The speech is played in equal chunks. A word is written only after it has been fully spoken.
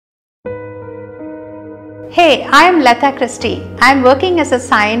Hey, I am Latha Christie. I am working as a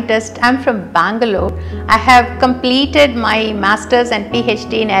scientist. I am from Bangalore. I have completed my Masters and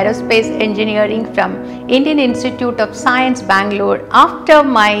PhD in Aerospace Engineering from Indian Institute of Science, Bangalore after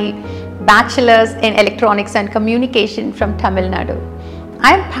my Bachelor's in Electronics and Communication from Tamil Nadu.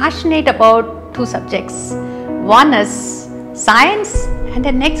 I am passionate about two subjects. One is science and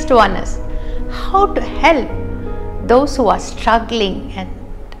the next one is how to help those who are struggling and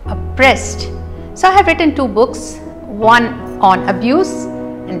oppressed. So I have written two books, one on abuse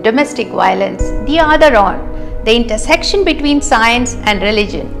and domestic violence, the other on the intersection between science and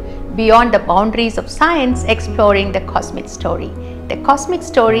religion, beyond the boundaries of science, exploring the cosmic story. The cosmic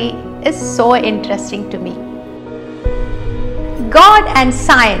story is so interesting to me. God and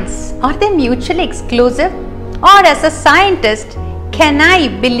science, are they mutually exclusive? Or as a scientist, can I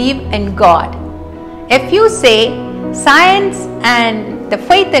believe in God? If you say science and the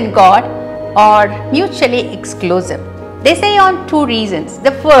faith in God are mutually exclusive, they say on two reasons.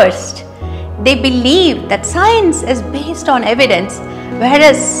 The first, they believe that science is based on evidence,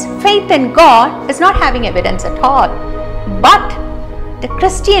 whereas faith in God is not having evidence at all. But the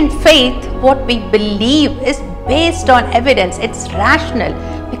Christian faith, what we believe, is based on evidence. It's rational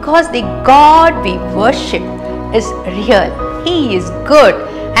because the God we worship is real. He is good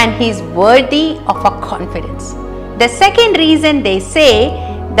and He is worthy of our confidence. The second reason they say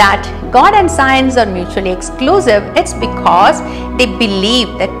that God and science are mutually exclusive, it's because they believe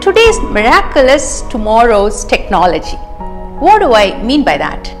that today's miracle is tomorrow's technology. What do I mean by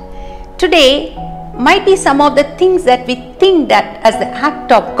that? Today might be some of the things that we think that as the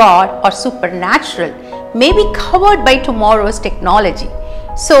act of God or supernatural may be covered by tomorrow's technology.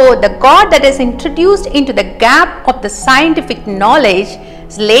 So the God that is introduced into the gap of the scientific knowledge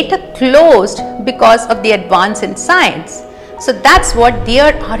is later closed because of the advance in science. So that's what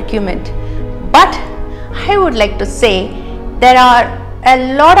their argument. But I would like to say there are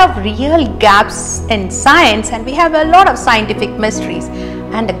a lot of real gaps in science and we have a lot of scientific mysteries.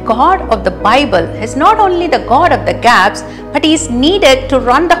 And the God of the Bible is not only the God of the gaps, but He is needed to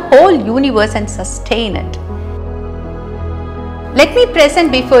run the whole universe and sustain it. Let me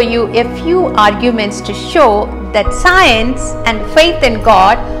present before you a few arguments to show that science and faith in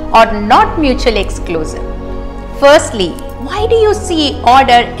God are not mutually exclusive. Firstly, why do you see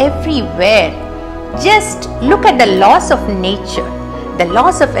order everywhere? Just look at the laws of nature, the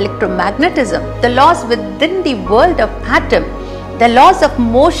laws of electromagnetism, the laws within the world of atom, the laws of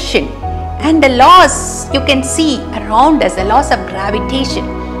motion, and the laws you can see around us, the laws of gravitation,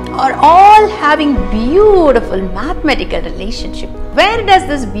 are all having beautiful mathematical relationship. Where does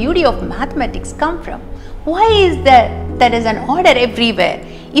this beauty of mathematics come from? Why is there is an order everywhere?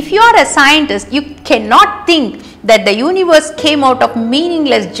 If you are a scientist, you cannot think that the universe came out of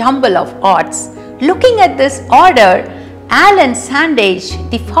meaningless jumble of odds. Looking at this order, Alan Sandage,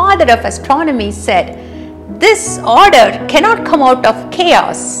 the father of astronomy, said, this order cannot come out of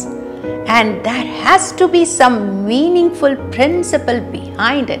chaos. And there has to be some meaningful principle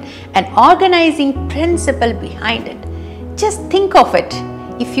behind it, an organizing principle behind it. Just think of it.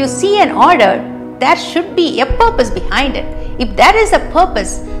 If you see an order, there should be a purpose behind it. If there is a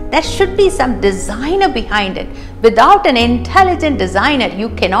purpose, there should be some designer behind it. Without an intelligent designer, you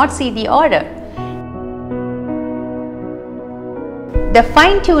cannot see the order. The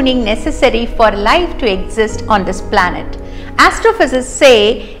fine-tuning necessary for life to exist on this planet. Astrophysicists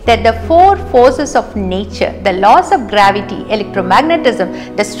say that the four forces of nature, the laws of gravity,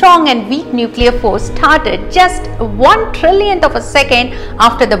 electromagnetism, the strong and weak nuclear force started just 1 trillionth of a second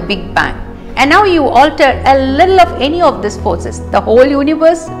after the Big Bang. And now you alter a little of any of these forces, the whole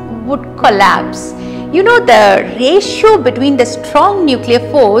universe would collapse. You know, the ratio between the strong nuclear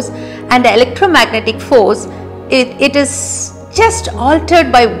force and the electromagnetic force, it is just altered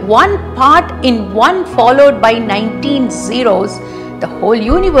by 1 part in 1 followed by 19 zeros, the whole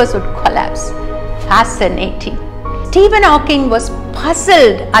universe would collapse. Fascinating. Stephen Hawking was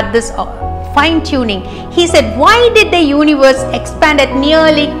puzzled at this fine-tuning. He said, why did the universe expand at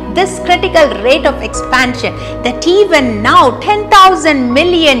nearly this critical rate of expansion that even now, 10,000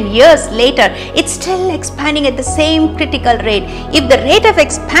 million years later, it's still expanding at the same critical rate? If the rate of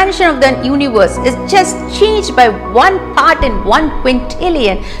expansion of the universe is just changed by 1 part in 1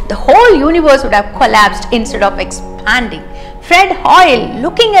 quintillion, the whole universe would have collapsed instead of expanding. Fred Hoyle,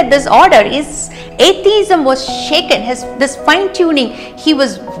 looking at this order, his atheism was shaken, this fine-tuning, he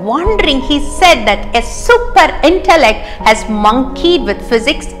was wondering, he said that a super intellect has monkeyed with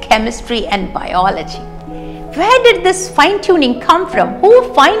physics, chemistry and biology. Where did this fine-tuning come from?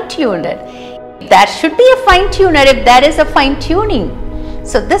 Who fine-tuned it? There should be a fine-tuner if there is a fine-tuning.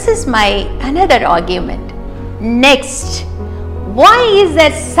 So this is my another argument. Next, why is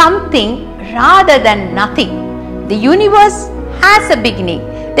there something rather than nothing? The universe has a beginning.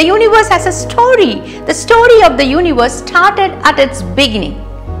 The universe has a story. The story of the universe started at its beginning.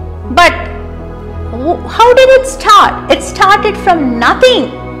 But how did it start? It started from nothing.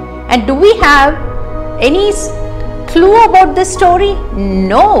 And do we have any clue about this story?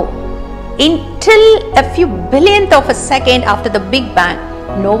 No. Until a few billionth of a second after the Big Bang,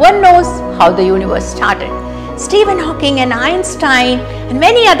 no one knows how the universe started. Stephen Hawking and Einstein and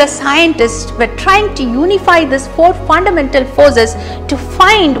many other scientists were trying to unify these four fundamental forces to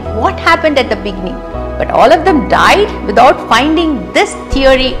find what happened at the beginning. But all of them died without finding this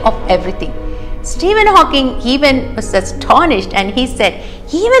theory of everything. Stephen Hawking even was astonished, and he said,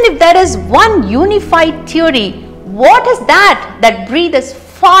 even if there is one unified theory, what is that breathes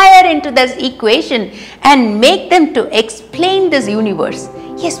fire into this equation and make them to explain this universe?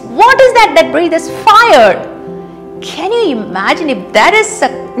 Yes, what is that breathes fire? Can you imagine if there is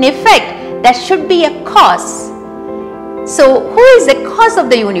an effect, there should be a cause. So who is the cause of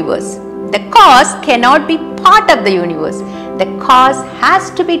the universe? The cause cannot be part of the universe. The cause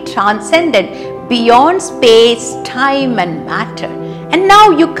has to be transcended beyond space, time and matter. And now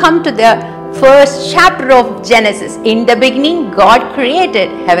you come to the first chapter of Genesis. In the beginning, God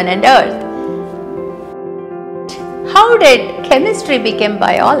created heaven and earth. How did chemistry become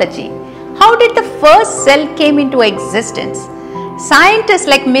biology? How did the first cell came into existence? Scientists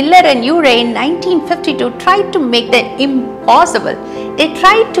like Miller and Urey in 1952 tried to make the impossible. They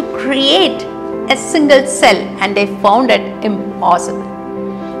tried to create a single cell and they found it impossible.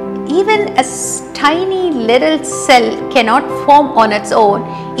 Even a tiny little cell cannot form on its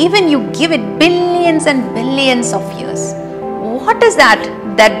own, even you give it billions and billions of years. What is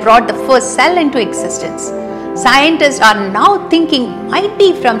that brought the first cell into existence? Scientists are now thinking might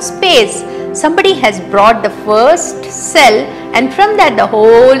be from space. Somebody has brought the first cell, and from that the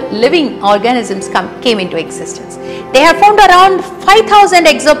whole living organisms came into existence. They have found around 5,000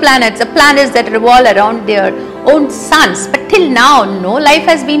 exoplanets, the planets that revolve around their own suns, but till now no life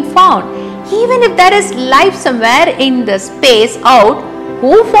has been found. Even if there is life somewhere in the space out,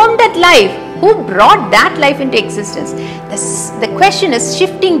 who formed that life? Who brought that life into existence? The question is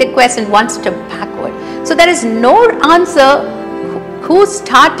shifting the question one step backward. So there is no answer. Who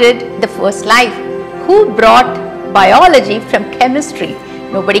started the first life? Who brought biology from chemistry?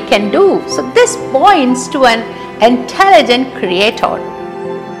 Nobody can do. So this points to an intelligent creator.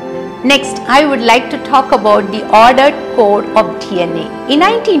 Next, I would like to talk about the ordered code of DNA. In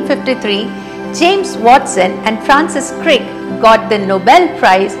 1953, James Watson and Francis Crick got the Nobel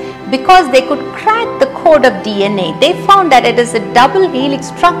Prize because they could crack the code of DNA. They found that it is a double helix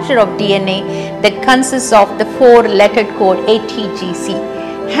structure of DNA that consists of the four-lettered code ATGC.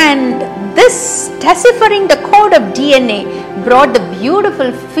 And this deciphering the code of DNA brought the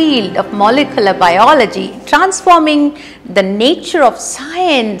beautiful field of molecular biology, transforming the nature of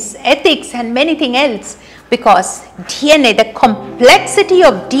science, ethics and many things else. Because DNA, the complexity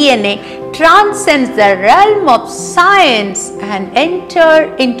of DNA transcends the realm of science and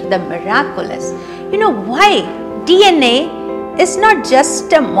enter into the miraculous. You know why? DNA is not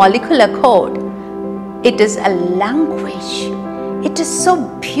just a molecular code. It is a language. It is so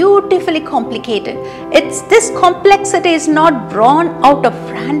beautifully complicated. This complexity is not born out of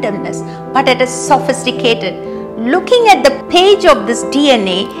randomness, but it is sophisticated. Looking at the page of this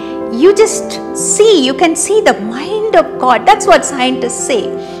DNA, you can see the mind of God. That's what scientists say.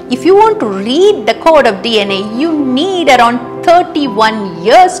 If you want to read the code of DNA, you need around 31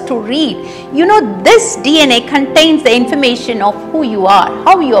 years to read. You know, this DNA contains the information of who you are,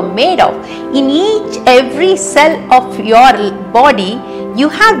 how you are made of. In every cell of your body, you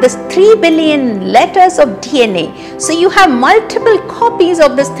have this 3 billion letters of DNA. So you have multiple copies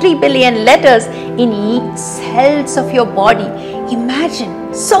of this 3 billion letters in each cells of your body.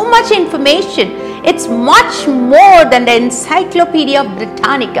 Imagine so much information. It's much more than the Encyclopedia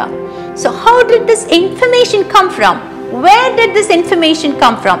Britannica. So how did this information come from? Where did this information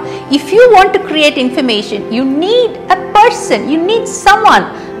come from? If you want to create information, you need a person, you need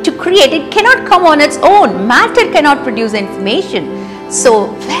someone to create. It cannot come on its own. Matter cannot produce information. So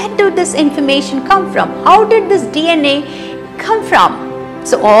where did this information come from? How did this DNA come from?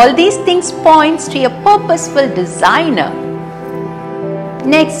 So all these things points to a purposeful designer.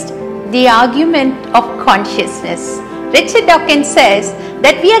 Next, the argument of consciousness. Richard Dawkins says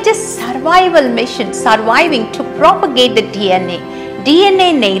that we are just survival missions surviving to propagate the DNA.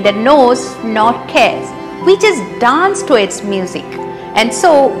 DNA neither knows nor cares. We just dance to its music. And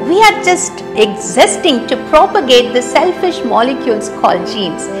so we are just existing to propagate the selfish molecules called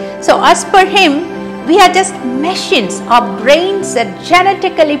genes. So as per him, We are just machines. Our brains are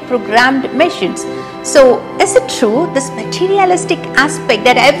genetically programmed machines. So is it true, this materialistic aspect,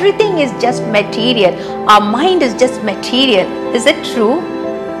 that everything is just material, our mind is just material? Is it true?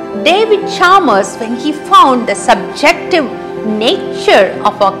 David Chalmers, when he found the subjective nature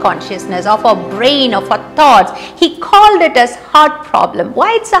of our consciousness, of our brain, of our thoughts, he called it as heart problem.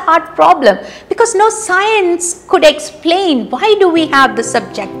 Why it's a heart problem? Because no science could explain why do we have the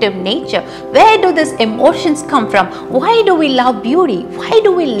subjective nature, where do these emotions come from, why do we love beauty, why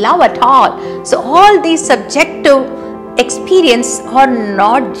do we love at all. So all these subjective experience are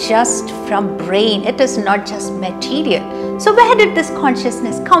not just from brain, it is not just material. So where did this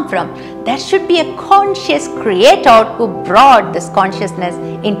consciousness come from? There should be a conscious creator who brought this consciousness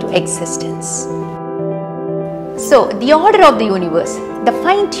into existence. So the order of the universe, the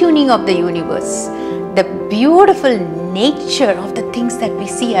fine-tuning of the universe, the beautiful nature of the things that we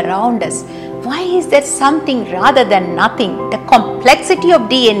see around us. Why is there something rather than nothing? The complexity of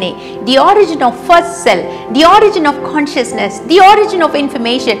DNA, the origin of first cell, the origin of consciousness, the origin of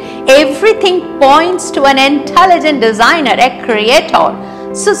information, everything points to an intelligent designer, a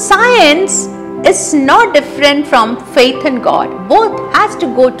creator. So science is not different from faith in God. Both has to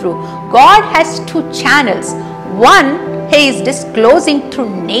go through. God has two channels. One, he is disclosing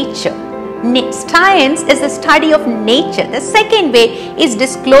through nature. Science is the study of nature. The second way is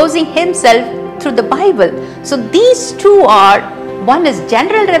disclosing himself through the Bible. So these two are, one is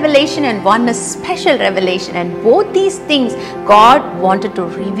general revelation and one is special revelation, and both these things God wanted to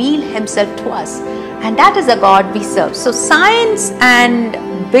reveal himself to us, and that is the God we serve. So science and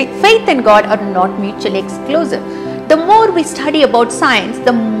faith in God are not mutually exclusive. The more we study about science,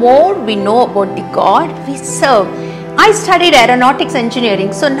 the more we know about the God we serve. I studied aeronautics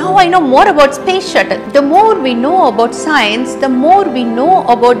engineering, so now I know more about space shuttle. The more we know about science, the more we know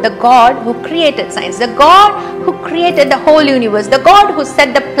about the God who created science. The God who created the whole universe, the God who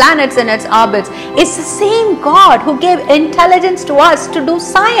set the planets in its orbits, is the same God who gave intelligence to us to do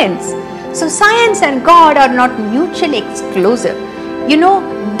science. So science and God are not mutually exclusive. You know,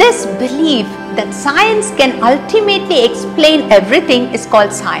 this belief that science can ultimately explain everything is called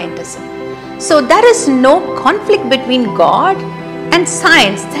scientism. So there is no conflict between God and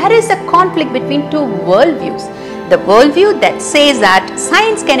science. There is a conflict between two worldviews. The worldview that says that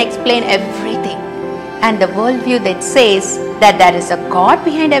science can explain everything, and the worldview that says that there is a God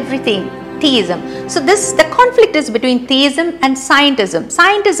behind everything, theism. So the conflict is between theism and scientism.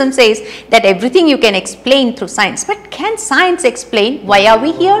 Scientism says that everything you can explain through science. But can science explain why are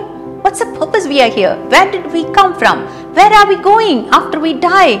we here? What's the purpose we are here? Where did we come from? Where are we going after we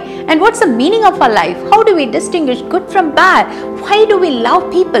die? And what's the meaning of our life? How do we distinguish good from bad? Why do we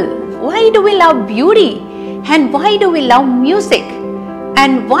love people? Why do we love beauty? And why do we love music?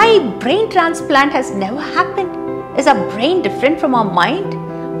 And why brain transplant has never happened? Is our brain different from our mind?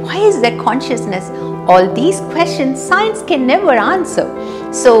 Why is there consciousness? All these questions science can never answer.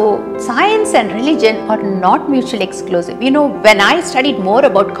 So science and religion are not mutually exclusive. You know, when I studied more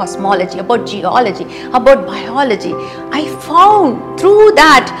about cosmology, about geology, about biology, I found through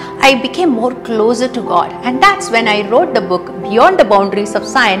that I became more closer to God. And that's when I wrote the book Beyond the Boundaries of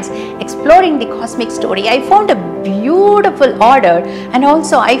Science, Exploring the Cosmic Story. I found a beautiful order, and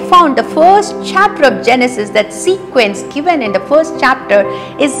also I found the first chapter of Genesis, that sequence given in the first chapter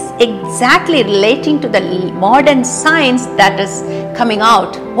is exactly relating to the modern science that is coming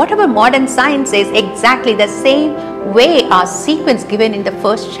out. Whatever modern science is, exactly the same way our sequence given in the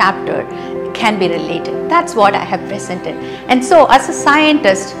first chapter can be related. That's what I have presented. And so as a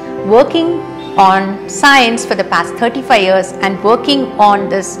scientist working on science for the past 35 years and working on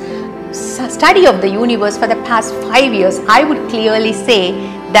this study of the universe for the past 5 years, I would clearly say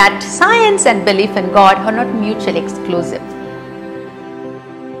that science and belief in God are not mutually exclusive.